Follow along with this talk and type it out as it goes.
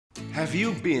Have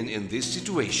you been in this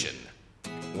situation?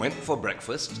 Went for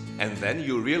breakfast and then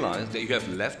you realize that you have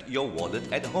left your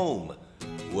wallet at home.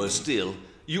 Worse still,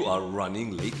 you are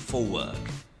running late for work.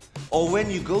 Or when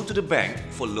you go to the bank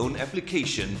for loan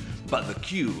application but the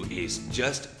queue is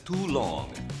just too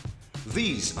long.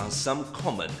 These are some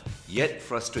common yet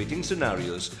frustrating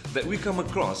scenarios that we come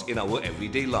across in our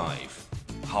everyday life.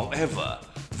 However,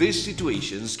 these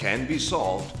situations can be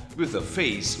solved with the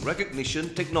face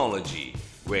recognition technology,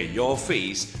 where your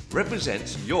face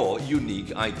represents your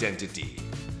unique identity.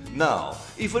 Now,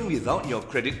 even without your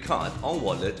credit card or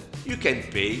wallet, you can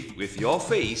pay with your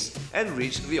face and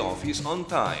reach the office on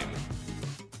time.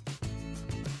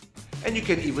 And you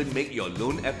can even make your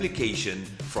loan application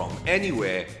from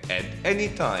anywhere at any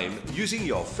time using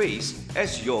your face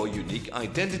as your unique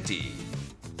identity.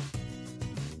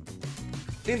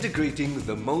 Integrating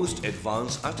the most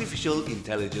advanced artificial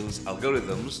intelligence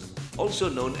algorithms, also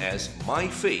known as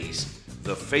MyFace,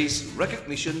 the face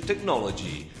recognition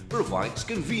technology provides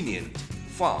convenient,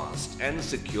 fast and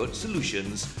secured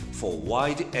solutions for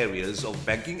wide areas of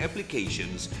banking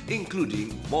applications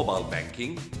including mobile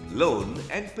banking, loan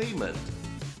and payment.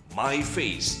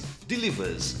 MyFace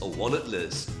delivers a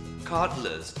walletless,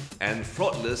 cardless and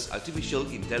fraudless artificial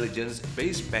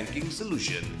intelligence-based banking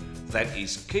solution that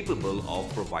is capable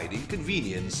of providing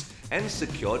convenience and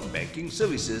secured banking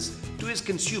services to its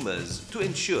consumers to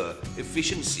ensure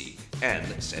efficiency and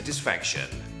satisfaction.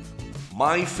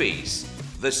 MyFace,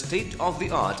 the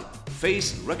state-of-the-art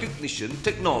face recognition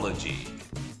technology.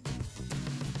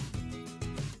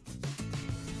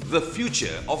 The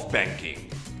future of banking.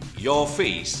 Your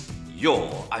face,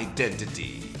 your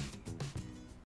identity.